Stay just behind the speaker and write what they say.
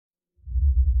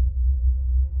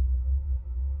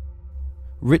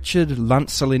Richard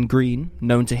Lancelyn Green,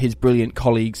 known to his brilliant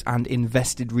colleagues and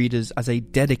invested readers as a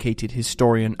dedicated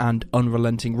historian and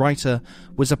unrelenting writer,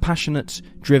 was a passionate,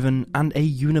 driven, and a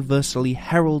universally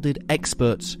heralded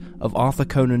expert of Arthur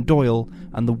Conan Doyle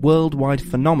and the worldwide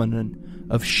phenomenon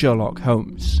of Sherlock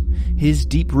Holmes. His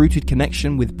deep-rooted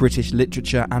connection with British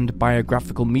literature and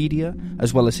biographical media,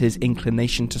 as well as his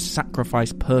inclination to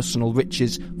sacrifice personal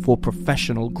riches for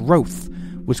professional growth,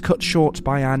 was cut short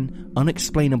by an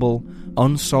unexplainable,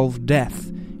 unsolved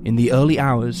death in the early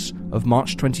hours of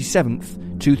March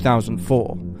 27th,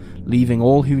 2004, leaving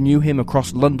all who knew him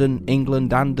across London,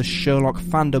 England, and the Sherlock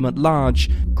fandom at large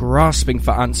grasping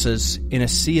for answers in a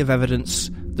sea of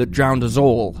evidence that drowned us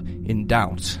all in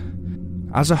doubt.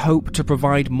 As a hope to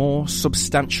provide more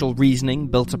substantial reasoning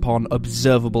built upon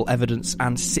observable evidence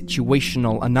and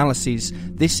situational analyses,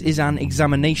 this is an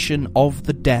examination of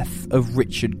the death of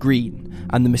Richard Green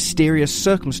and the mysterious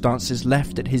circumstances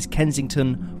left at his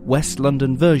Kensington, West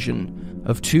London version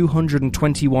of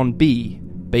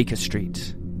 221B Baker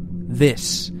Street.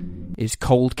 This is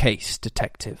Cold Case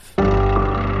Detective.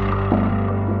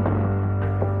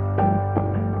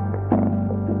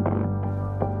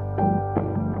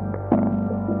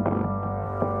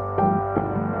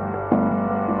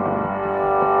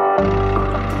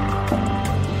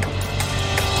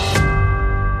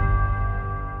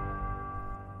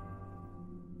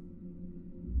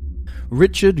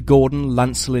 Richard Gordon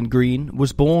Lancelyn Green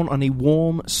was born on a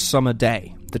warm summer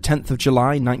day, the 10th of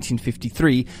July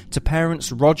 1953, to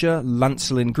parents Roger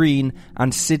Lancelyn Green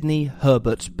and Sidney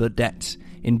Herbert Burdett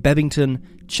in Bebbington,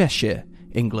 Cheshire,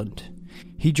 England.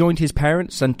 He joined his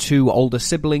parents and two older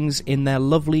siblings in their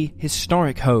lovely,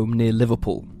 historic home near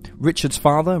Liverpool. Richard's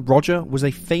father, Roger, was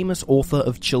a famous author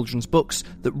of children's books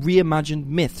that reimagined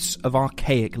myths of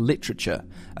archaic literature,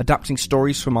 adapting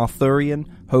stories from Arthurian,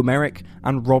 Homeric,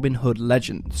 and Robin Hood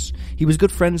legends. He was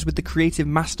good friends with the creative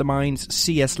masterminds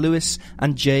C.S. Lewis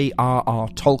and J.R.R.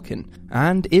 Tolkien,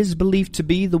 and is believed to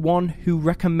be the one who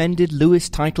recommended Lewis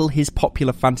title his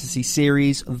popular fantasy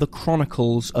series The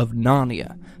Chronicles of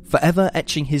Narnia, forever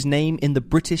etching his name in the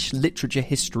British literature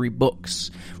history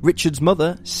books. Richard's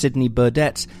mother, Sidney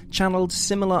Burdett, channeled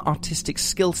similar artistic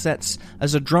skill sets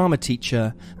as a drama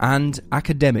teacher and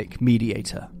academic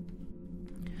mediator.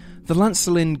 The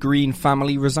Lancelyn Green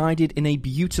family resided in a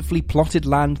beautifully plotted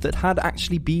land that had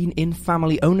actually been in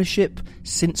family ownership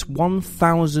since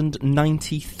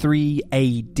 1093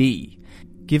 AD.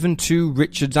 Given to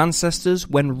Richard's ancestors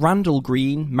when Randall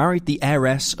Green married the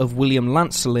heiress of William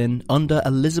Lancelyn under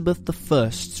Elizabeth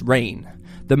I's reign.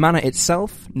 The manor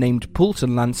itself, named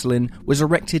Poulton Lancelyn, was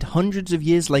erected hundreds of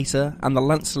years later, and the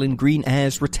Lancelyn Green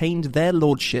heirs retained their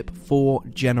lordship for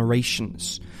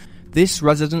generations. This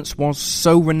residence was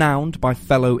so renowned by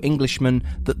fellow Englishmen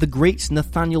that the great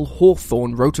Nathaniel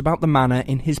Hawthorne wrote about the manor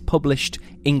in his published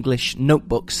English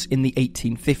notebooks in the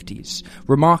 1850s,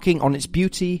 remarking on its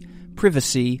beauty,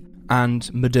 privacy,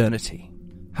 and modernity.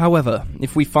 However,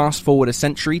 if we fast forward a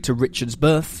century to Richard's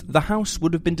birth, the house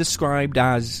would have been described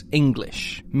as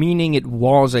English, meaning it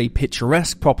was a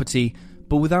picturesque property,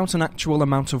 but without an actual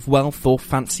amount of wealth or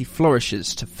fancy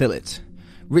flourishes to fill it.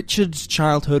 Richard's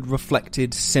childhood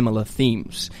reflected similar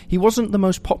themes. He wasn't the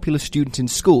most popular student in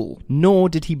school, nor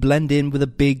did he blend in with a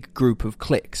big group of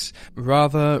cliques.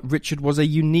 Rather, Richard was a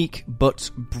unique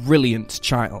but brilliant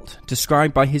child,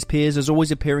 described by his peers as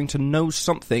always appearing to know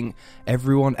something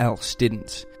everyone else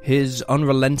didn't. His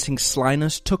unrelenting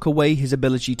slyness took away his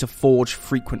ability to forge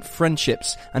frequent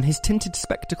friendships, and his tinted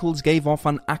spectacles gave off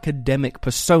an academic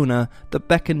persona that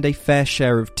beckoned a fair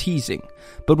share of teasing.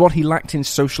 But what he lacked in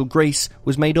social grace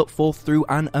was made up for through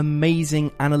an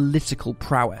amazing analytical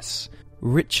prowess.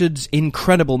 Richard's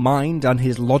incredible mind and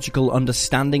his logical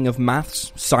understanding of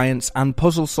maths, science, and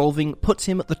puzzle solving put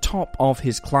him at the top of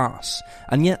his class.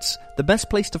 And yet, the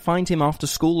best place to find him after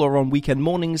school or on weekend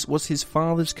mornings was his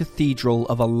father's cathedral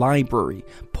of a library,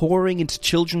 pouring into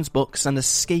children's books and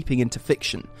escaping into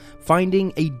fiction,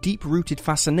 finding a deep-rooted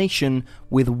fascination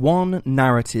with one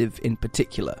narrative in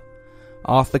particular: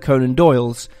 Arthur Conan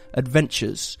Doyle's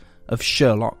Adventures of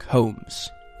Sherlock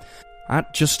Holmes.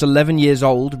 At just 11 years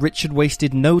old, Richard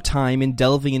wasted no time in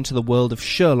delving into the world of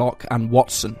Sherlock and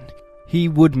Watson. He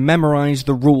would memorize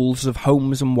the rules of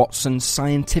Holmes and Watson's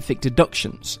scientific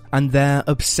deductions and their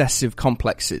obsessive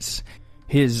complexes.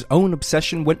 His own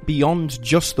obsession went beyond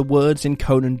just the words in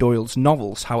Conan Doyle's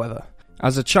novels, however.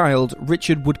 As a child,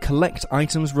 Richard would collect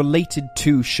items related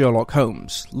to Sherlock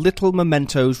Holmes, little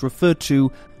mementos referred to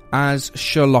as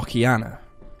Sherlockiana.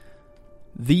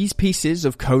 These pieces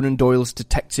of Conan Doyle's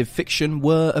detective fiction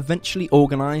were eventually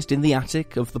organised in the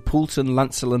attic of the Poulton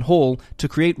Lancelyn Hall to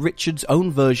create Richard's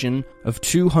own version of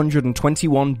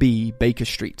 221B Baker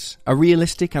Street, a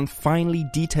realistic and finely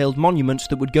detailed monument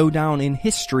that would go down in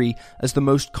history as the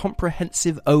most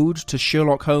comprehensive ode to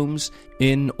Sherlock Holmes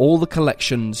in all the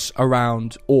collections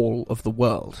around all of the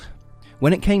world.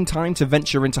 When it came time to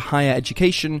venture into higher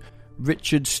education,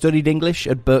 Richard studied English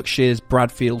at Berkshire's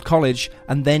Bradfield College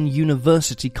and then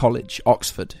University College,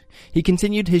 Oxford. He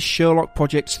continued his Sherlock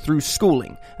projects through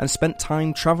schooling and spent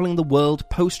time travelling the world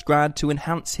post-grad to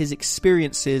enhance his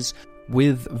experiences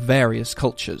with various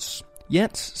cultures.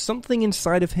 Yet, something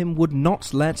inside of him would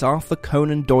not let Arthur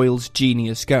Conan Doyle's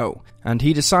genius go, and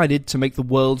he decided to make the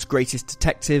world's greatest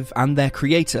detective and their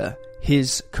creator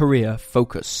his career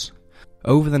focus.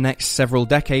 Over the next several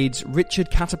decades, Richard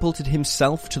catapulted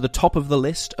himself to the top of the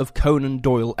list of Conan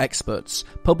Doyle experts,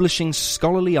 publishing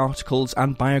scholarly articles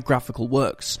and biographical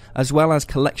works, as well as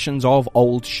collections of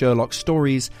old Sherlock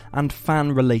stories and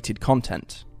fan-related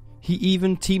content. He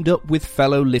even teamed up with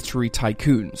fellow literary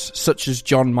tycoons, such as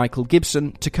John Michael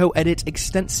Gibson, to co-edit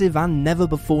extensive and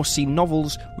never-before-seen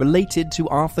novels related to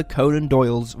Arthur Conan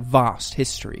Doyle's vast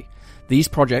history. These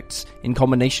projects, in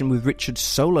combination with Richard's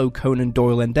solo Conan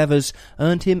Doyle endeavours,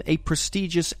 earned him a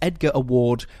prestigious Edgar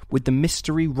Award with the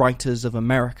Mystery Writers of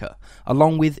America,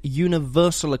 along with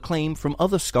universal acclaim from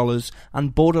other scholars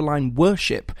and borderline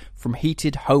worship from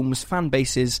heated Holmes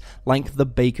fanbases like the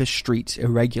Baker Street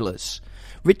Irregulars.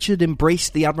 Richard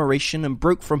embraced the admiration and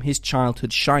broke from his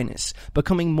childhood shyness,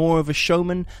 becoming more of a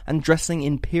showman and dressing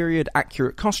in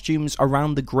period-accurate costumes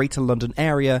around the Greater London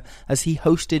area as he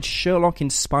hosted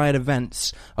Sherlock-inspired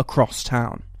events across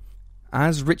town.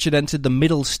 As Richard entered the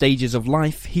middle stages of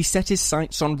life, he set his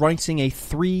sights on writing a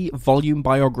 3-volume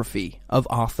biography of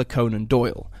Arthur Conan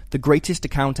Doyle, the greatest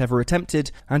account ever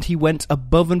attempted, and he went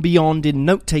above and beyond in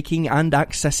note-taking and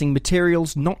accessing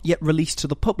materials not yet released to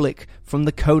the public from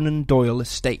the Conan Doyle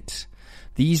estate.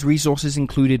 These resources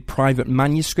included private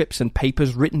manuscripts and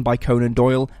papers written by Conan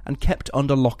Doyle and kept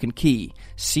under lock and key,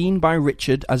 seen by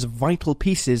Richard as vital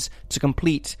pieces to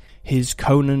complete his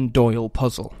Conan Doyle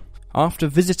puzzle. After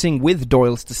visiting with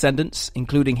Doyle's descendants,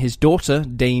 including his daughter,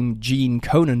 Dame Jean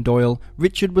Conan Doyle,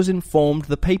 Richard was informed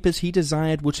the papers he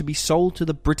desired were to be sold to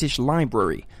the British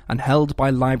Library and held by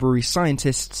library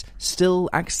scientists still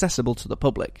accessible to the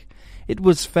public. It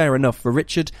was fair enough for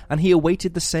Richard, and he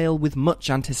awaited the sale with much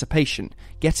anticipation,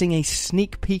 getting a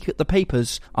sneak peek at the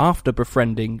papers after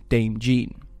befriending Dame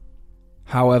Jean.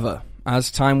 However,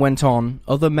 as time went on,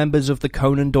 other members of the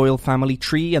Conan Doyle family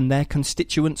tree and their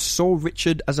constituents saw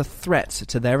Richard as a threat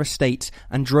to their estate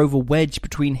and drove a wedge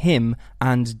between him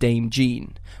and Dame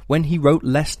Jean. When he wrote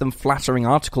less than flattering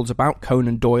articles about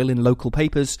Conan Doyle in local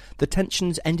papers, the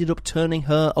tensions ended up turning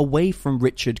her away from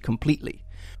Richard completely.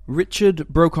 Richard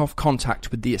broke off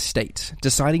contact with the estate,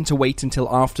 deciding to wait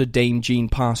until after Dame Jean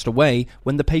passed away,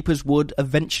 when the papers would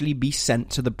eventually be sent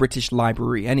to the British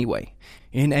Library anyway.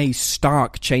 In a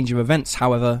stark change of events,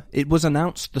 however, it was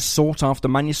announced the sought-after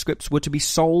manuscripts were to be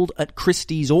sold at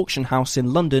Christie's auction house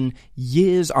in London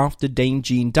years after Dame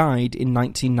Jean died in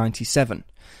 1997.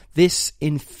 This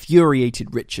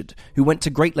infuriated Richard, who went to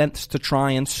great lengths to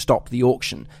try and stop the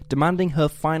auction, demanding her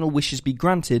final wishes be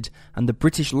granted and the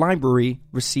British Library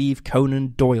receive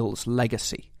Conan Doyle's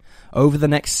legacy. Over the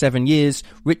next 7 years,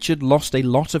 Richard lost a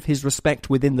lot of his respect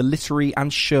within the literary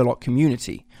and Sherlock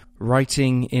community,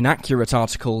 writing inaccurate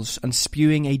articles and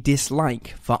spewing a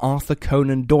dislike for Arthur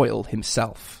Conan Doyle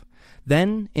himself.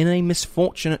 Then, in a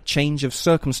misfortunate change of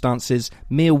circumstances,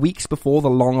 mere weeks before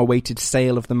the long-awaited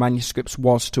sale of the manuscripts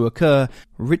was to occur,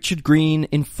 Richard Green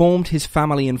informed his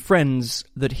family and friends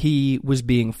that he was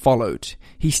being followed.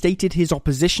 He stated his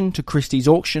opposition to Christie's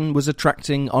auction was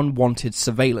attracting unwanted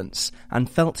surveillance, and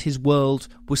felt his world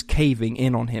was caving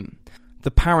in on him. The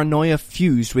paranoia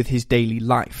fused with his daily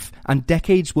life, and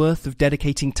decades worth of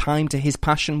dedicating time to his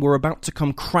passion were about to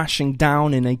come crashing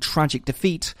down in a tragic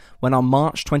defeat when on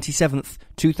March 27th,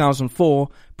 2004,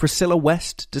 Priscilla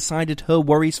West decided her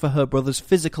worries for her brother's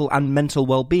physical and mental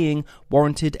well-being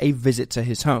warranted a visit to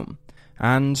his home.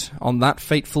 And on that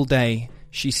fateful day,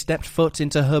 she stepped foot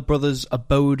into her brother's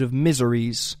abode of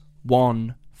miseries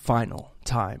one final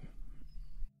time.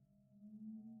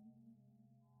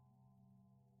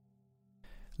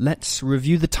 Let's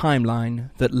review the timeline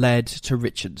that led to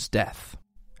Richard's death.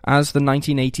 As the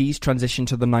 1980s transitioned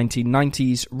to the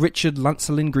 1990s, Richard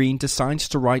Lancelyn Green decides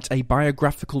to write a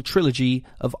biographical trilogy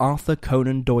of Arthur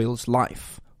Conan Doyle's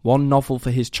life, one novel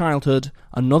for his childhood,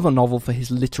 another novel for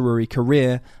his literary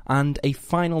career, and a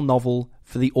final novel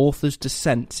for the author's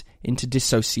descent into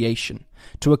dissociation.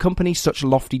 To accompany such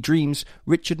lofty dreams,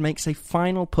 Richard makes a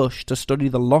final push to study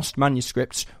the lost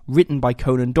manuscripts written by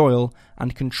Conan Doyle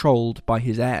and controlled by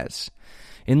his heirs.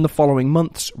 In the following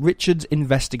months, Richard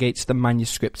investigates the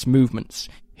manuscript's movements.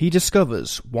 He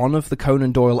discovers one of the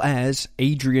Conan Doyle heirs,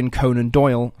 Adrian Conan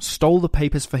Doyle, stole the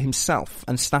papers for himself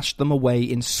and stashed them away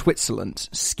in Switzerland,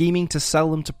 scheming to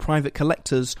sell them to private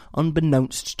collectors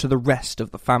unbeknownst to the rest of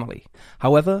the family.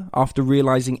 However, after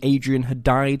realising Adrian had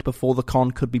died before the con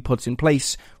could be put in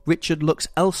place, Richard looks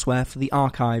elsewhere for the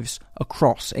archives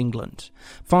across England.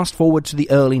 Fast forward to the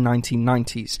early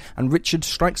 1990s, and Richard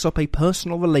strikes up a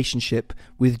personal relationship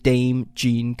with Dame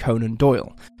Jean Conan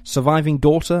Doyle, surviving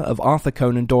daughter of Arthur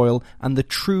Conan Doyle and the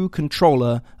true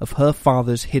controller of her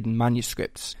father's hidden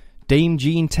manuscripts. Dame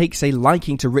Jean takes a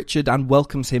liking to Richard and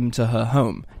welcomes him to her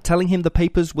home, telling him the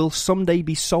papers will someday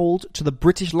be sold to the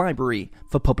British Library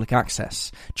for public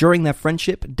access. During their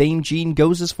friendship, Dame Jean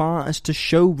goes as far as to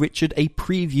show Richard a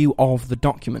preview of the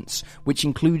documents, which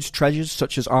includes treasures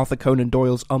such as Arthur Conan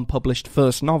Doyle's unpublished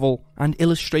first novel and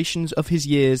illustrations of his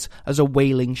years as a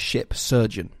whaling ship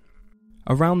surgeon.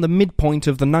 Around the midpoint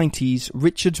of the 90s,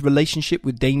 Richard's relationship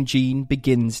with Dame Jean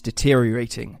begins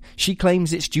deteriorating. She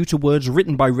claims it's due to words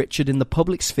written by Richard in the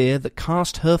public sphere that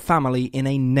cast her family in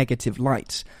a negative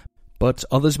light. But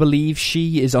others believe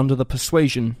she is under the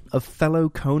persuasion of fellow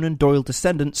Conan Doyle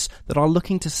descendants that are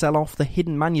looking to sell off the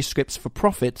hidden manuscripts for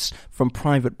profits from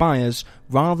private buyers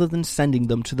rather than sending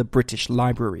them to the British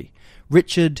Library.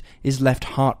 Richard is left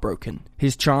heartbroken,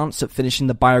 his chance at finishing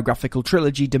the biographical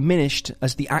trilogy diminished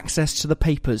as the access to the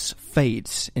papers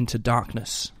fades into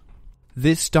darkness.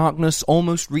 This darkness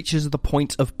almost reaches the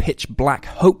point of pitch-black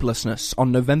hopelessness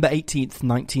on November 18th,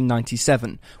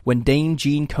 1997, when Dame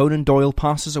Jean Conan Doyle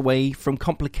passes away from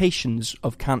complications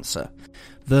of cancer.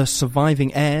 The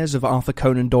surviving heirs of Arthur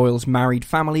Conan Doyle's married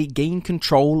family gain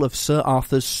control of Sir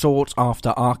Arthur's sought-after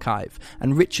archive,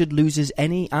 and Richard loses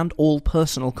any and all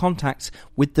personal contact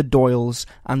with the Doyles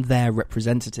and their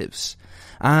representatives.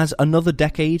 As another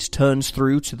decade turns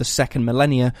through to the second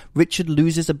millennia, Richard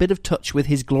loses a bit of touch with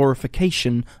his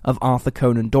glorification of Arthur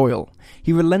Conan Doyle.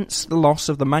 He relents the loss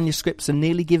of the manuscripts and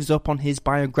nearly gives up on his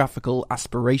biographical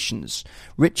aspirations.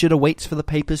 Richard awaits for the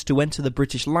papers to enter the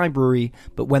British Library,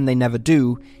 but when they never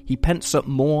do, he pents up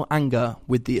more anger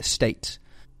with the estate.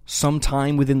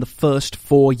 Sometime within the first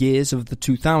 4 years of the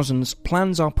 2000s,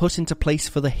 plans are put into place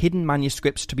for the hidden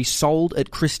manuscripts to be sold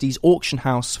at Christie's auction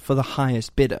house for the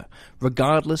highest bidder,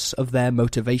 regardless of their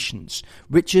motivations.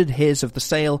 Richard hears of the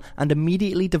sale and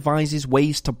immediately devises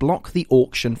ways to block the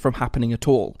auction from happening at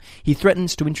all. He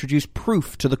threatens to introduce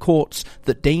proof to the courts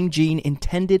that Dame Jean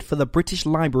intended for the British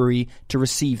Library to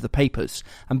receive the papers,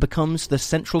 and becomes the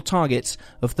central target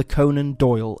of the Conan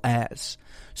Doyle heirs.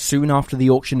 Soon after the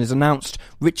auction is announced,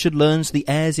 Richard learns the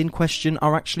heirs in question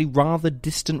are actually rather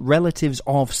distant relatives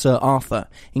of Sir Arthur,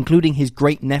 including his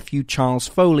great-nephew Charles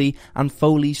Foley and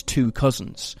Foley's 2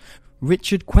 cousins.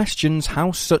 Richard questions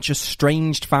how such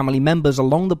estranged family members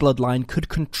along the bloodline could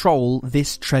control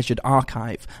this treasured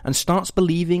archive, and starts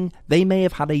believing they may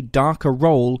have had a darker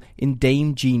role in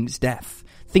Dame Jean's death.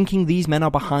 Thinking these men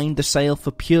are behind the sale for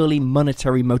purely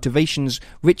monetary motivations,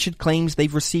 Richard claims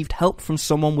they've received help from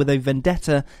someone with a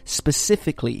vendetta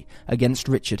specifically against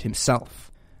Richard himself.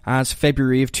 As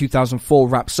February of 2004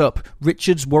 wraps up,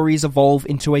 Richard's worries evolve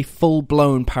into a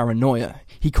full-blown paranoia.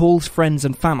 He calls friends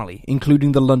and family,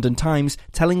 including the London Times,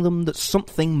 telling them that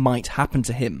something might happen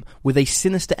to him, with a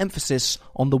sinister emphasis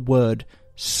on the word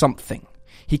something.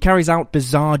 He carries out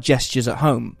bizarre gestures at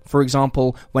home. For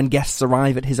example, when guests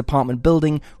arrive at his apartment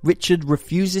building, Richard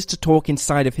refuses to talk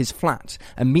inside of his flat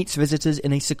and meets visitors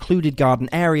in a secluded garden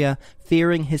area,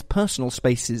 fearing his personal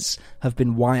spaces have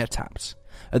been wiretapped.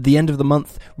 At the end of the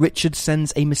month, Richard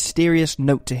sends a mysterious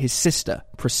note to his sister,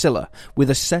 Priscilla, with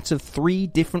a set of 3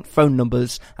 different phone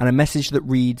numbers and a message that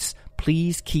reads,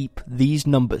 "Please keep these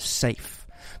numbers safe."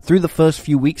 Through the first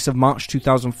few weeks of March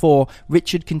 2004,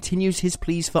 Richard continues his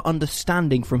pleas for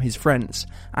understanding from his friends,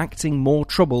 acting more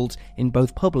troubled in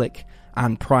both public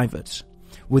and private.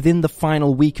 Within the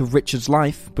final week of Richard's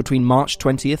life, between March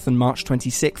 20th and March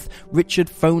 26th, Richard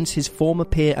phones his former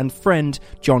peer and friend,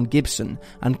 John Gibson,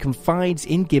 and confides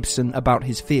in Gibson about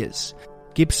his fears.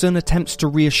 Gibson attempts to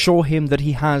reassure him that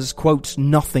he has, quote,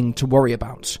 nothing to worry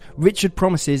about. Richard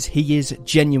promises he is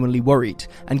genuinely worried,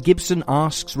 and Gibson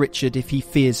asks Richard if he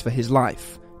fears for his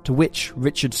life, to which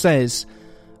Richard says,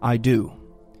 "I do."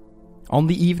 On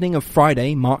the evening of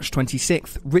Friday, March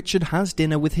 26th, Richard has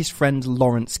dinner with his friend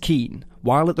Lawrence Keane.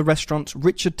 While at the restaurant,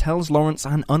 Richard tells Lawrence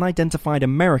an unidentified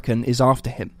American is after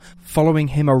him, following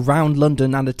him around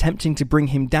London and attempting to bring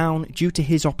him down due to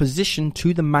his opposition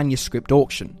to the manuscript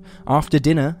auction. After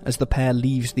dinner, as the pair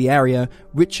leaves the area,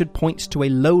 Richard points to a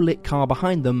low-lit car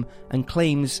behind them and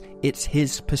claims it's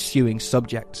his pursuing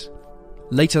subject.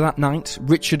 Later that night,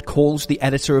 Richard calls the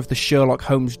editor of the Sherlock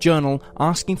Holmes journal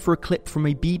asking for a clip from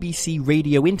a BBC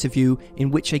radio interview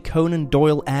in which a Conan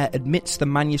Doyle heir admits the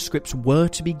manuscripts were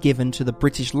to be given to the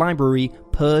British Library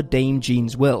per Dame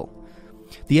Jean's will.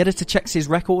 The editor checks his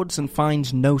records and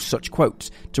finds no such quote,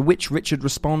 to which Richard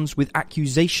responds with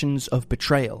accusations of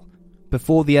betrayal.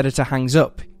 Before the editor hangs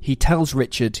up, he tells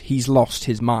Richard he's lost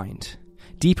his mind.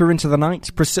 Deeper into the night,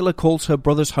 Priscilla calls her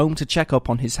brother's home to check up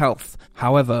on his health.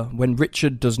 However, when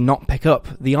Richard does not pick up,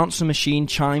 the answer machine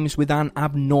chimes with an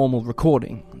abnormal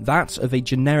recording, that of a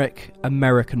generic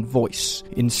American voice,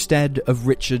 instead of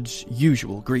Richard's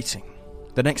usual greeting.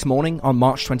 The next morning, on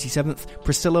March 27th,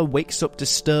 Priscilla wakes up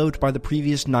disturbed by the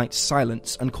previous night's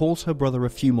silence and calls her brother a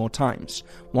few more times,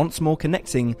 once more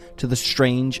connecting to the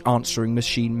strange answering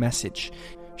machine message.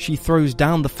 She throws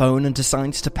down the phone and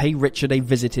decides to pay Richard a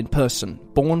visit in person,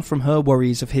 born from her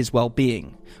worries of his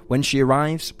well-being. When she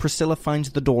arrives, Priscilla finds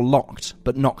the door locked,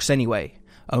 but knocks anyway,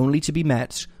 only to be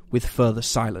met with further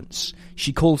silence.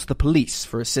 She calls the police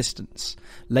for assistance.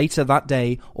 Later that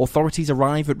day, authorities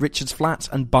arrive at Richard's flat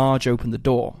and barge open the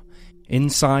door.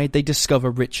 Inside, they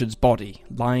discover Richard's body,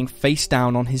 lying face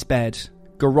down on his bed,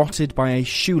 garroted by a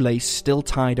shoelace still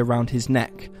tied around his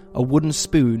neck, a wooden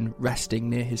spoon resting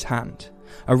near his hand.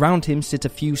 Around him sit a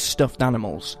few stuffed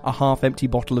animals, a half-empty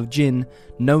bottle of gin,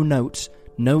 no note,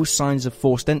 no signs of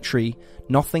forced entry,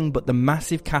 nothing but the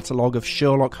massive catalogue of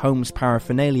Sherlock Holmes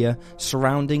paraphernalia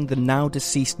surrounding the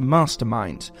now-deceased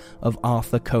mastermind of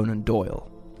Arthur Conan Doyle.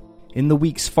 In the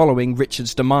weeks following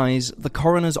Richard's demise, the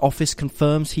coroner's office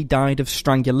confirms he died of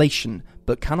strangulation,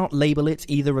 but cannot label it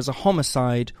either as a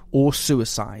homicide or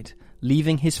suicide,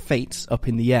 leaving his fate up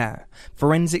in the air.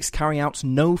 Forensics carry out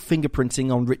no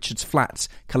fingerprinting on Richard's flat,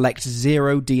 collect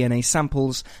 0 DNA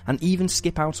samples, and even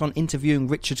skip out on interviewing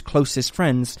Richard's closest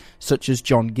friends, such as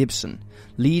John Gibson.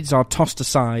 Leads are tossed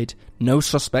aside, no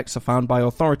suspects are found by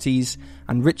authorities,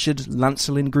 and Richard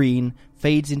Lancelyn Green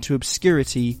fades into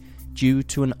obscurity due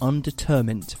to an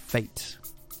undetermined fate.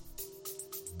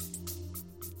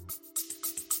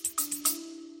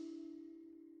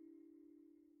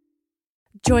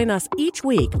 Join us each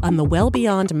week on the Well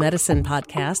Beyond Medicine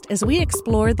podcast as we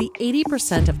explore the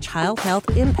 80% of child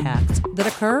health impacts that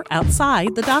occur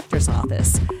outside the doctor's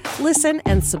office. Listen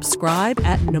and subscribe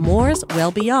at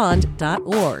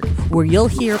nemourswellbeyond.org, where you'll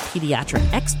hear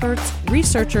pediatric experts,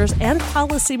 researchers, and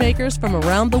policymakers from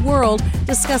around the world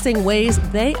discussing ways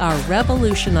they are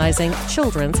revolutionizing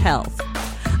children's health.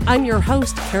 I'm your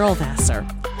host, Carol Vassar.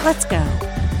 Let's go.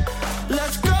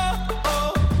 Let's go.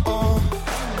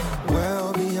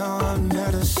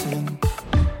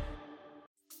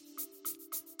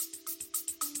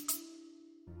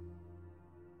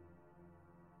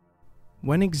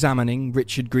 When examining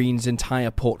Richard Green's entire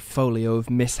portfolio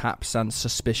of mishaps and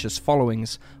suspicious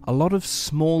followings, a lot of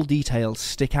small details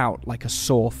stick out like a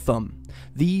sore thumb.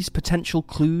 These potential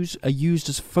clues are used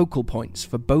as focal points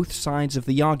for both sides of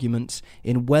the argument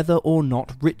in whether or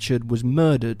not Richard was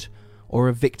murdered or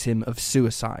a victim of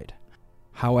suicide.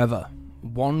 However,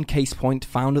 one case point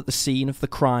found at the scene of the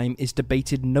crime is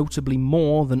debated notably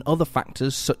more than other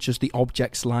factors such as the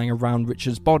objects lying around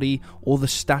Richard's body or the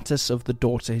status of the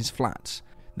door to his flat.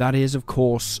 That is, of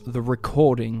course, the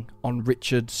recording on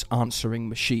Richard's answering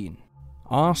machine.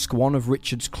 Ask one of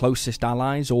Richard's closest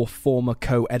allies or former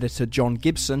co-editor John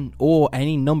Gibson, or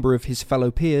any number of his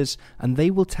fellow peers, and they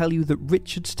will tell you that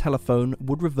Richard's telephone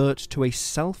would revert to a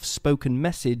self-spoken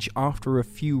message after a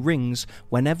few rings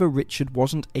whenever Richard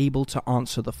wasn't able to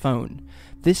answer the phone.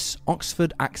 This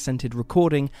Oxford-accented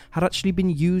recording had actually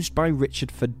been used by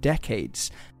Richard for decades.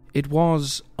 It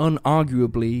was,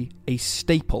 unarguably, a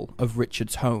staple of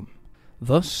Richard's home.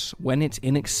 Thus, when it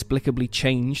inexplicably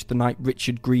changed the night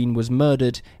Richard Green was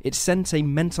murdered, it sent a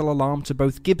mental alarm to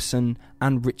both Gibson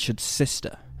and Richard's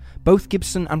sister. Both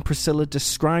Gibson and Priscilla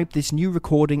described this new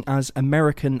recording as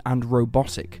American and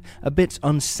robotic, a bit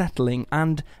unsettling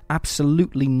and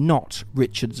absolutely not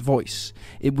Richard's voice.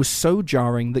 It was so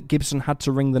jarring that Gibson had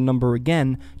to ring the number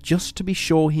again just to be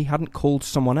sure he hadn't called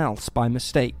someone else by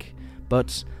mistake.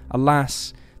 But,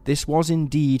 alas, this was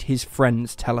indeed his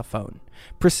friend's telephone.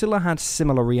 Priscilla had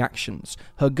similar reactions,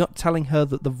 her gut telling her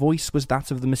that the voice was that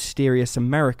of the mysterious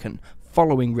American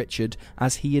following Richard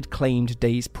as he had claimed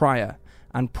days prior,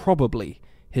 and probably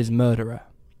his murderer.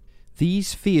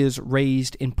 These fears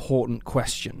raised important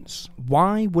questions.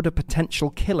 Why would a potential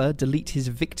killer delete his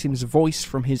victim's voice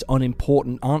from his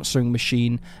unimportant answering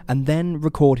machine and then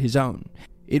record his own?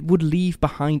 It would leave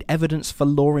behind evidence for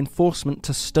law enforcement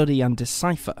to study and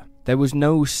decipher. There was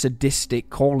no sadistic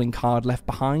calling card left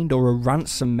behind or a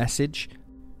ransom message.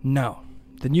 No,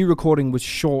 the new recording was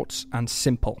short and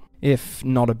simple, if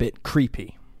not a bit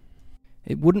creepy.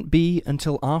 It wouldn't be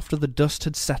until after the dust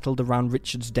had settled around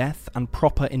Richard's death and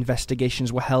proper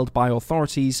investigations were held by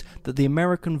authorities that the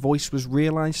American voice was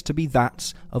realized to be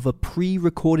that of a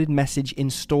pre-recorded message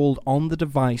installed on the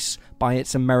device by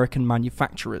its American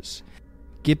manufacturers.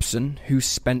 Gibson, who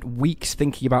spent weeks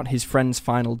thinking about his friend's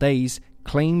final days,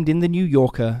 claimed in the New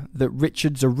Yorker that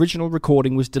Richard's original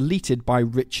recording was deleted by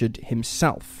Richard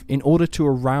himself in order to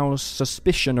arouse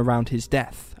suspicion around his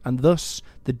death, and thus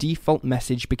the default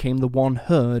message became the one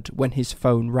heard when his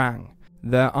phone rang.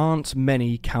 There aren't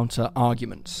many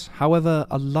counter-arguments. However,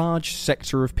 a large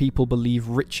sector of people believe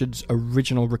Richard's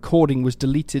original recording was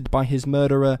deleted by his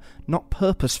murderer not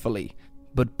purposefully,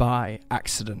 but by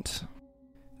accident.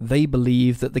 They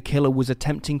believe that the killer was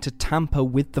attempting to tamper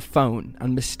with the phone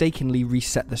and mistakenly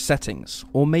reset the settings,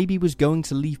 or maybe was going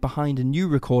to leave behind a new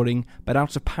recording but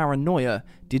out of paranoia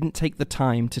didn't take the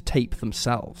time to tape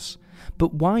themselves.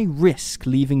 But why risk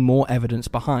leaving more evidence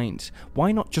behind?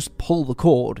 Why not just pull the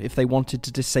cord if they wanted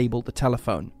to disable the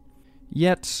telephone?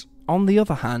 Yet, on the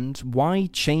other hand, why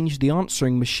change the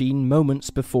answering machine moments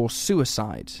before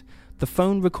suicide? The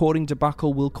phone recording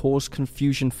debacle will cause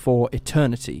confusion for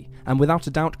eternity, and without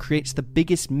a doubt creates the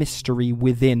biggest mystery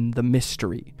within the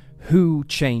mystery. Who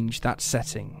changed that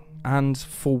setting, and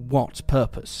for what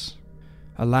purpose?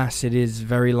 Alas, it is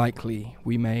very likely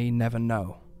we may never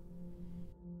know.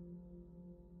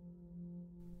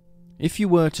 If you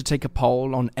were to take a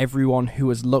poll on everyone who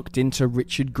has looked into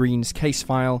Richard Green's case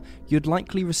file, you'd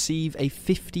likely receive a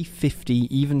 50-50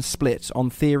 even split on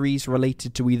theories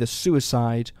related to either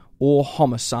suicide or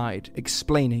homicide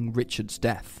explaining Richard's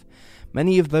death.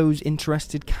 Many of those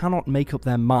interested cannot make up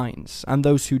their minds, and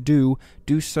those who do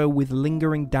so with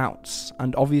lingering doubts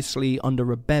and obviously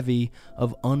under a bevy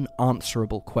of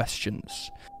unanswerable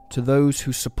questions. To those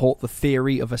who support the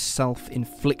theory of a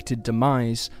self-inflicted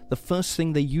demise, the first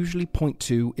thing they usually point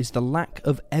to is the lack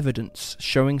of evidence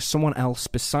showing someone else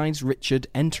besides Richard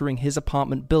entering his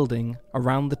apartment building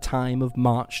around the time of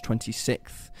March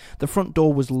 26th. The front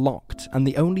door was locked, and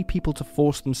the only people to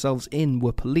force themselves in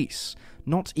were police.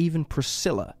 Not even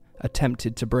Priscilla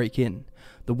attempted to break in.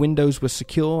 The windows were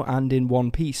secure and in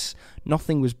one piece.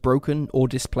 Nothing was broken or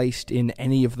displaced in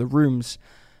any of the rooms.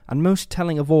 And most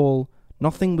telling of all,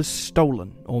 nothing was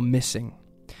stolen or missing.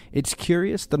 It's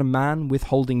curious that a man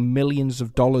withholding millions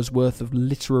of dollars worth of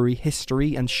literary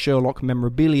history and Sherlock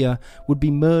memorabilia would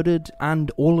be murdered and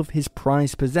all of his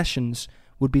prized possessions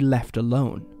would be left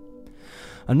alone.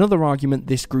 Another argument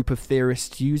this group of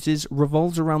theorists uses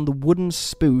revolves around the wooden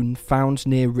spoon found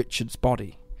near Richard's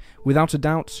body. Without a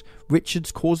doubt,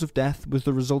 Richard's cause of death was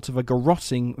the result of a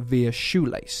garroting via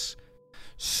shoelace.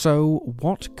 So,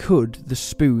 what could the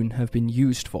spoon have been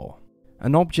used for?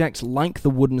 An object like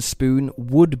the wooden spoon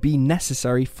would be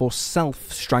necessary for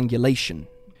self-strangulation,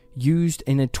 used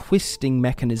in a twisting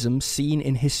mechanism seen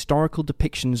in historical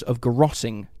depictions of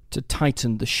garroting to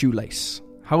tighten the shoelace.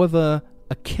 However,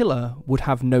 a killer would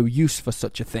have no use for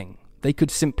such a thing. They could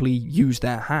simply use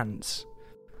their hands.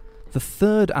 The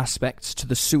third aspect to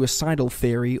the suicidal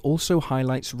theory also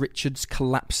highlights Richard's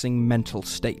collapsing mental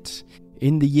state.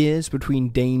 In the years between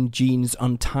Dame Jean's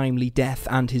untimely death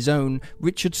and his own,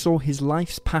 Richard saw his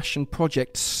life's passion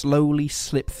project slowly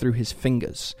slip through his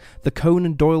fingers. The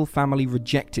Conan Doyle family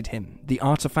rejected him, the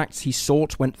artifacts he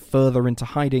sought went further into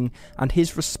hiding, and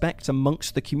his respect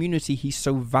amongst the community he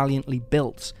so valiantly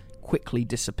built quickly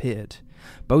disappeared.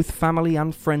 Both family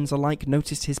and friends alike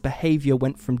noticed his behaviour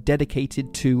went from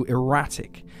dedicated to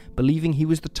erratic, believing he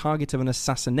was the target of an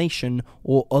assassination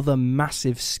or other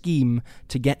massive scheme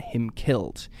to get him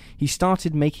killed. He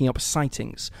started making up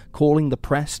sightings, calling the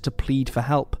press to plead for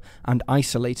help, and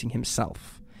isolating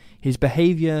himself. His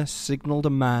behaviour signalled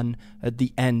a man at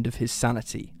the end of his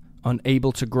sanity,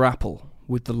 unable to grapple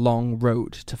with the long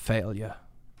road to failure.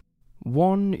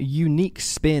 One unique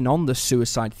spin on the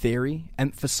suicide theory,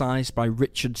 emphasised by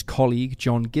Richard's colleague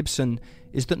John Gibson,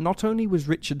 is that not only was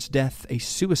Richard's death a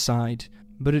suicide,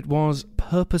 but it was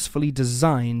purposefully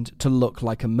designed to look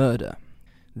like a murder.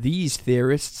 These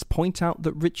theorists point out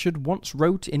that Richard once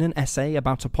wrote in an essay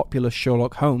about a popular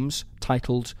Sherlock Holmes,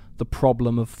 titled The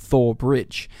Problem of Thor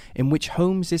Bridge, in which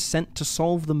Holmes is sent to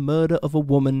solve the murder of a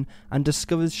woman and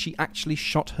discovers she actually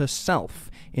shot herself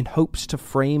in hopes to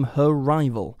frame her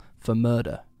rival for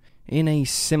murder. In a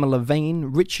similar vein,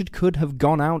 Richard could have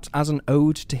gone out as an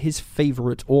ode to his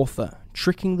favourite author,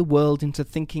 tricking the world into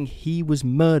thinking he was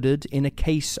murdered in a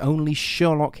case only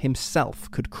Sherlock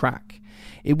himself could crack.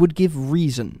 It would give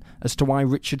reason as to why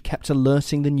Richard kept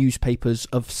alerting the newspapers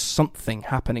of something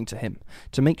happening to him,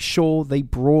 to make sure they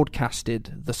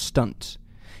broadcasted the stunt.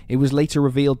 It was later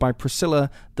revealed by Priscilla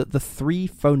that the 3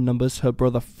 phone numbers her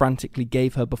brother frantically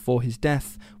gave her before his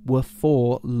death were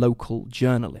for local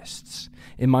journalists.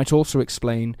 It might also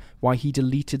explain why he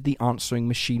deleted the answering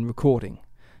machine recording,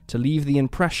 to leave the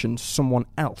impression someone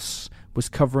else was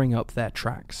covering up their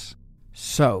tracks.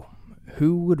 So,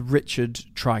 who would Richard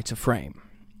try to frame?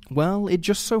 Well, it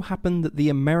just so happened that the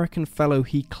American fellow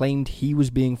he claimed he was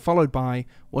being followed by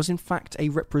was in fact a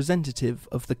representative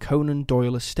of the Conan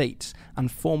Doyle estate and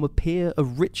former peer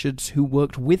of Richard's who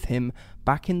worked with him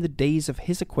back in the days of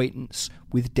his acquaintance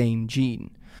with Dame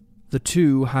Jean. The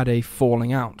two had a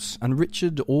falling out, and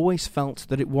Richard always felt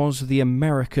that it was the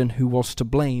American who was to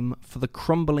blame for the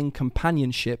crumbling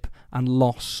companionship and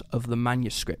loss of the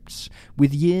manuscripts.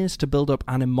 With years to build up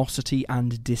animosity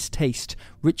and distaste,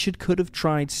 Richard could have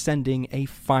tried sending a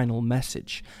final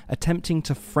message, attempting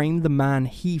to frame the man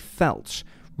he felt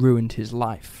ruined his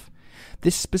life.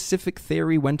 This specific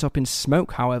theory went up in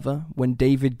smoke, however, when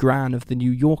David Gran of The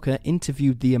New Yorker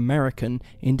interviewed the American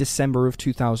in December of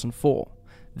 2004.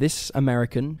 This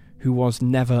American, who was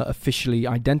never officially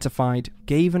identified,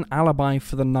 gave an alibi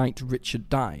for the night Richard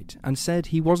died, and said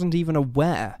he wasn't even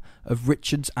aware of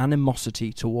Richard's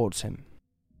animosity towards him.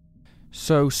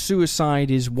 So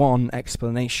suicide is one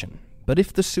explanation, but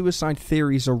if the suicide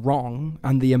theories are wrong,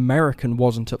 and the American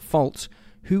wasn't at fault,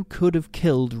 who could have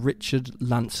killed Richard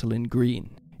Lancelyn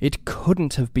Green? It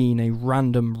couldn't have been a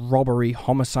random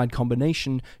robbery-homicide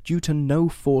combination due to no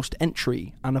forced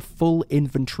entry and a full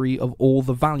inventory of all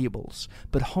the valuables,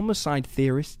 but homicide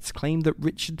theorists claim that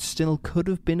Richard still could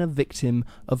have been a victim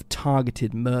of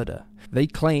targeted murder. They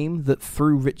claim that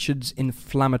through Richard's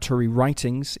inflammatory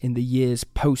writings in the years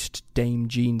post-Dame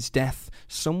Jean's death,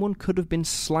 someone could have been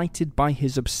slighted by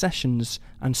his obsessions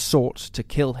and sought to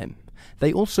kill him.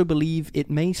 They also believe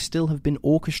it may still have been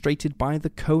orchestrated by the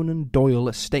Conan Doyle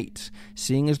estate,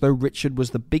 seeing as though Richard was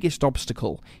the biggest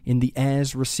obstacle in the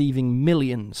heirs receiving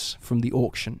millions from the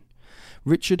auction.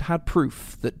 Richard had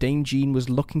proof that Dame Jean was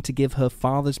looking to give her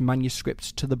father's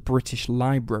manuscripts to the British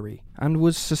Library, and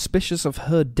was suspicious of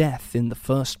her death in the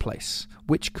first place,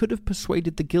 which could have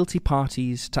persuaded the guilty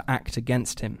parties to act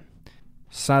against him.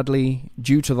 Sadly,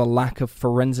 due to the lack of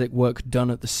forensic work done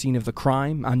at the scene of the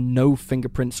crime and no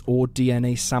fingerprints or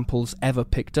DNA samples ever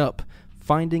picked up,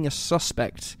 finding a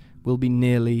suspect will be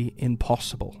nearly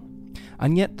impossible.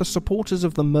 And yet the supporters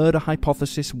of the murder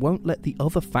hypothesis won't let the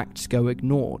other facts go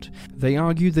ignored. They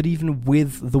argue that even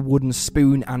with the wooden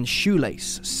spoon and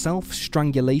shoelace,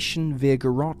 self-strangulation via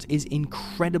garrote is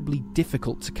incredibly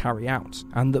difficult to carry out,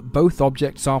 and that both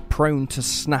objects are prone to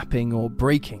snapping or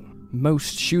breaking.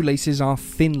 Most shoelaces are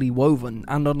thinly woven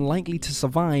and unlikely to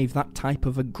survive that type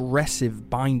of aggressive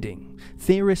binding.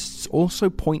 Theorists also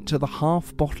point to the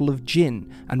half bottle of gin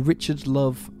and Richard's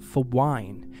love for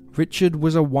wine. Richard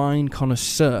was a wine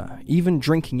connoisseur, even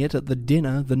drinking it at the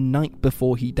dinner the night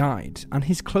before he died, and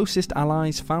his closest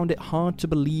allies found it hard to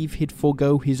believe he'd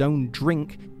forego his own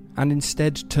drink and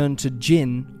instead turn to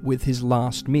gin with his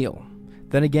last meal.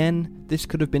 Then again, this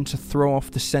could have been to throw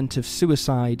off the scent of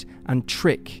suicide and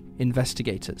trick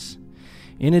investigators.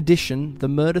 In addition, the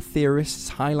murder theorists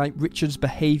highlight Richard's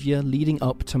behaviour leading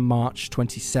up to March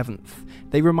 27th.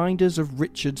 They remind us of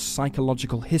Richard's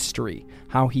psychological history,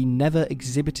 how he never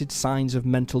exhibited signs of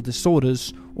mental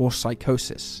disorders or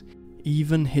psychosis.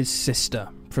 Even his sister,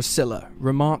 Priscilla,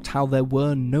 remarked how there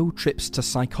were no trips to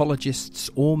psychologists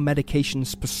or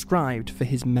medications prescribed for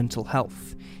his mental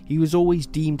health. He was always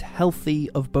deemed healthy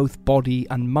of both body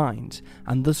and mind,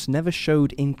 and thus never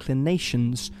showed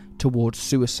inclinations towards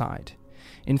suicide.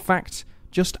 In fact,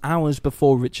 just hours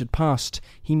before Richard passed,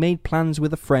 he made plans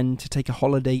with a friend to take a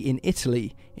holiday in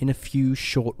Italy in a few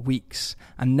short weeks,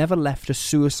 and never left a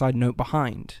suicide note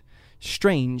behind.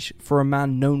 Strange for a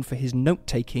man known for his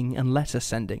note-taking and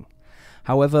letter-sending.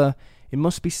 However, it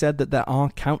must be said that there are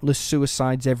countless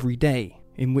suicides every day,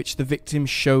 in which the victim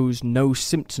shows no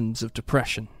symptoms of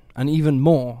depression, and even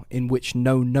more in which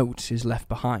no note is left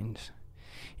behind.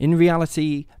 In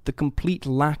reality, the complete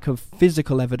lack of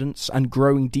physical evidence and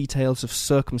growing details of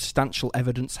circumstantial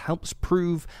evidence helps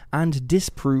prove and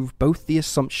disprove both the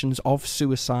assumptions of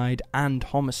suicide and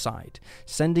homicide,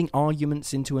 sending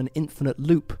arguments into an infinite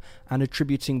loop and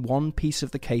attributing one piece of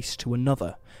the case to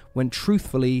another, when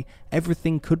truthfully,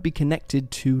 everything could be connected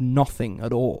to nothing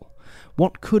at all.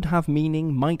 What could have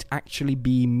meaning might actually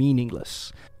be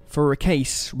meaningless. For a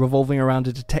case revolving around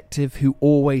a detective who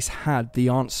always had the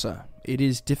answer, it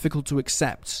is difficult to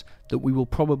accept that we will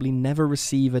probably never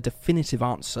receive a definitive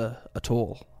answer at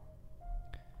all.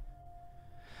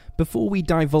 Before we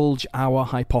divulge our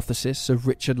hypothesis of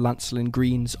Richard Lancelyn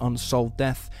Green's unsolved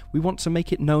death, we want to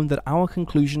make it known that our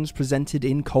conclusions presented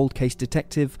in Cold Case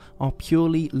Detective are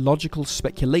purely logical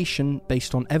speculation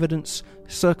based on evidence,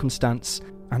 circumstance,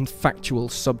 and factual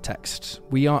subtext.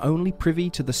 We are only privy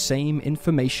to the same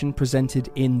information presented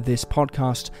in this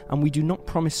podcast, and we do not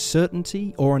promise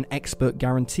certainty or an expert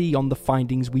guarantee on the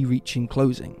findings we reach in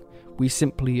closing. We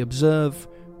simply observe,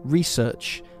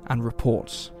 research, and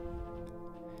report.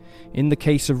 In the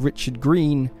case of Richard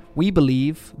Green, we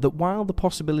believe that while the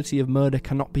possibility of murder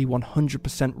cannot be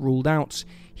 100% ruled out,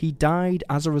 he died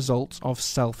as a result of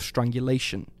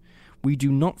self-strangulation. We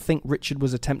do not think Richard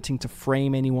was attempting to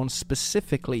frame anyone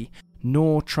specifically,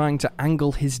 nor trying to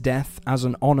angle his death as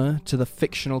an honour to the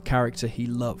fictional character he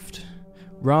loved.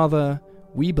 Rather,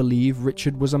 we believe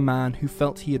Richard was a man who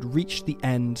felt he had reached the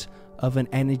end of an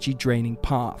energy-draining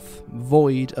path,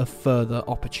 void of further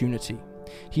opportunity.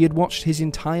 He had watched his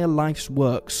entire life's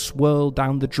work swirl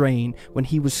down the drain when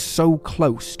he was so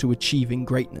close to achieving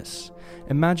greatness.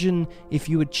 Imagine if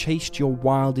you had chased your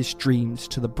wildest dreams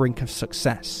to the brink of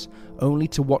success, only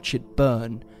to watch it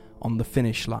burn on the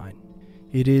finish line.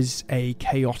 It is a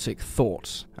chaotic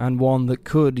thought, and one that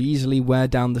could easily wear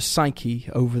down the psyche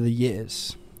over the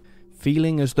years.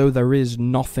 Feeling as though there is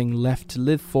nothing left to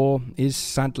live for is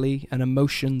sadly an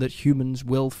emotion that humans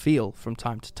will feel from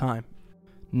time to time.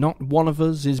 Not one of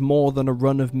us is more than a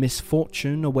run of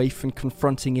misfortune away from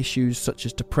confronting issues such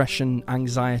as depression,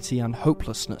 anxiety, and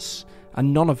hopelessness,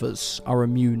 and none of us are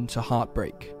immune to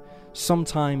heartbreak.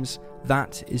 Sometimes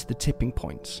that is the tipping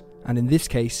point, and in this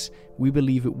case, we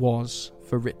believe it was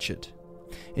for Richard.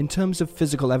 In terms of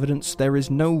physical evidence, there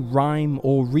is no rhyme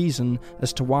or reason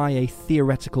as to why a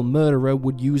theoretical murderer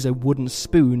would use a wooden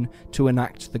spoon to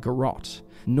enact the garrote.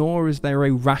 Nor is there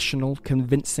a rational,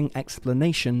 convincing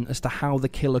explanation as to how the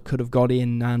killer could have got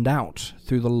in and out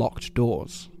through the locked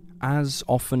doors. As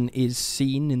often is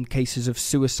seen in cases of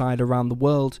suicide around the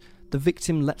world, the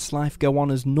victim lets life go on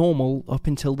as normal up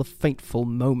until the fateful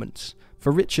moment.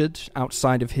 For Richard,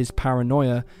 outside of his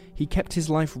paranoia, he kept his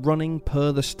life running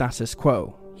per the status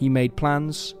quo. He made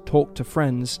plans, talked to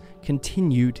friends,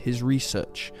 continued his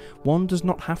research. One does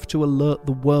not have to alert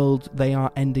the world they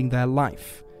are ending their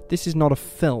life. This is not a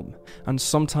film, and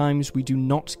sometimes we do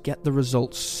not get the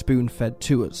results spoon-fed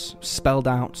to us, spelled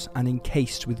out and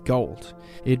encased with gold.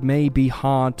 It may be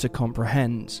hard to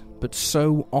comprehend, but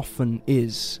so often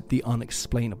is the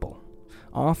unexplainable.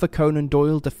 Arthur Conan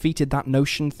Doyle defeated that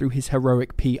notion through his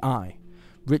heroic PI.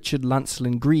 Richard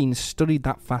Lancelyn Green studied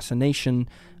that fascination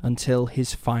until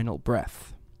his final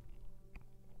breath.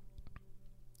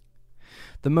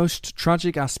 The most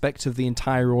tragic aspect of the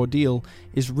entire ordeal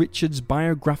is Richard's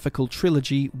biographical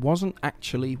trilogy wasn't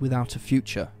actually without a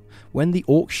future. When the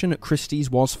auction at Christie's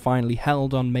was finally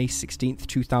held on May 16,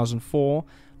 2004,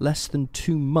 less than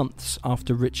 2 months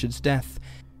after Richard's death,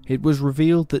 it was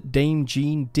revealed that Dame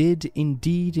Jean did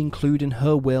indeed include in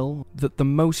her will that the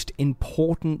most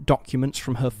important documents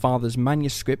from her father's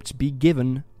manuscript be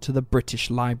given to the British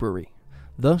Library.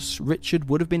 Thus, Richard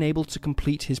would have been able to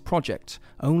complete his project,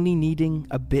 only needing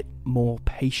a bit more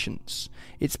patience.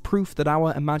 It's proof that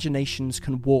our imaginations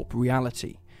can warp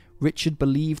reality. Richard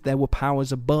believed there were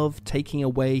powers above taking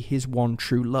away his one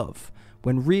true love,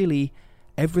 when really,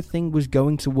 everything was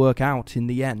going to work out in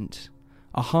the end.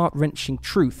 A heart-wrenching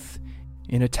truth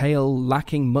in a tale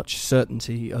lacking much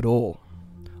certainty at all.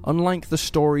 Unlike the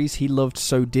stories he loved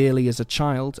so dearly as a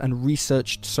child and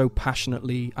researched so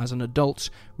passionately as an adult,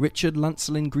 Richard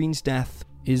Lancelyn Green's death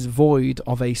is void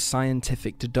of a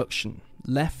scientific deduction,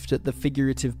 left at the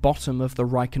figurative bottom of the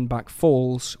Reichenbach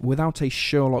Falls without a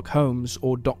Sherlock Holmes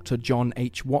or Dr. John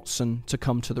H. Watson to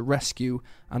come to the rescue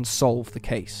and solve the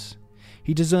case.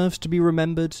 He deserves to be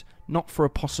remembered not for a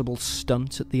possible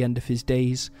stunt at the end of his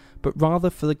days, but rather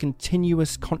for the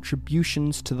continuous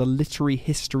contributions to the literary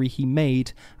history he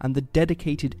made and the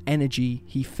dedicated energy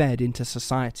he fed into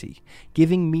society,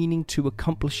 giving meaning to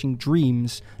accomplishing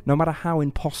dreams, no matter how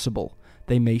impossible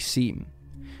they may seem.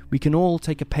 We can all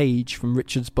take a page from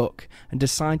Richard's book and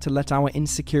decide to let our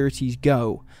insecurities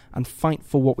go and fight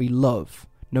for what we love,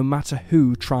 no matter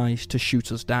who tries to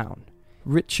shoot us down.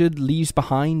 Richard leaves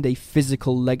behind a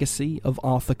physical legacy of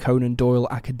Arthur Conan Doyle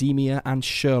academia and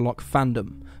Sherlock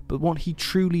fandom, but what he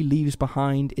truly leaves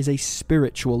behind is a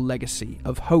spiritual legacy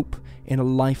of hope in a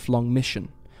lifelong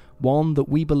mission, one that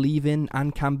we believe in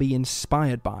and can be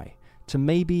inspired by, to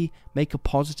maybe make a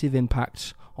positive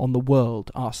impact on the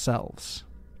world ourselves.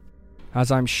 As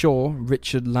I'm sure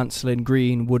Richard Lancelyn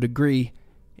Green would agree,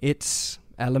 it's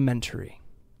elementary.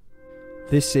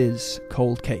 This is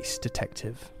Cold Case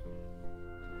Detective.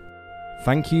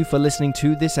 Thank you for listening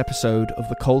to this episode of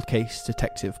the Cold Case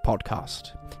Detective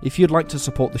podcast. If you'd like to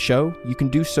support the show, you can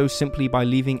do so simply by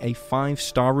leaving a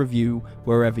 5-star review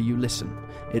wherever you listen.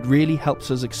 It really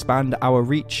helps us expand our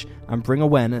reach and bring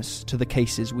awareness to the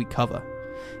cases we cover.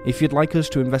 If you'd like us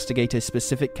to investigate a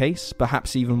specific case,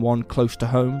 perhaps even one close to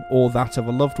home or that of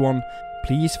a loved one,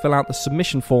 please fill out the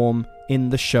submission form in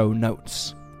the show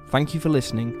notes. Thank you for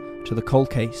listening to the Cold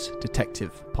Case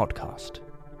Detective podcast.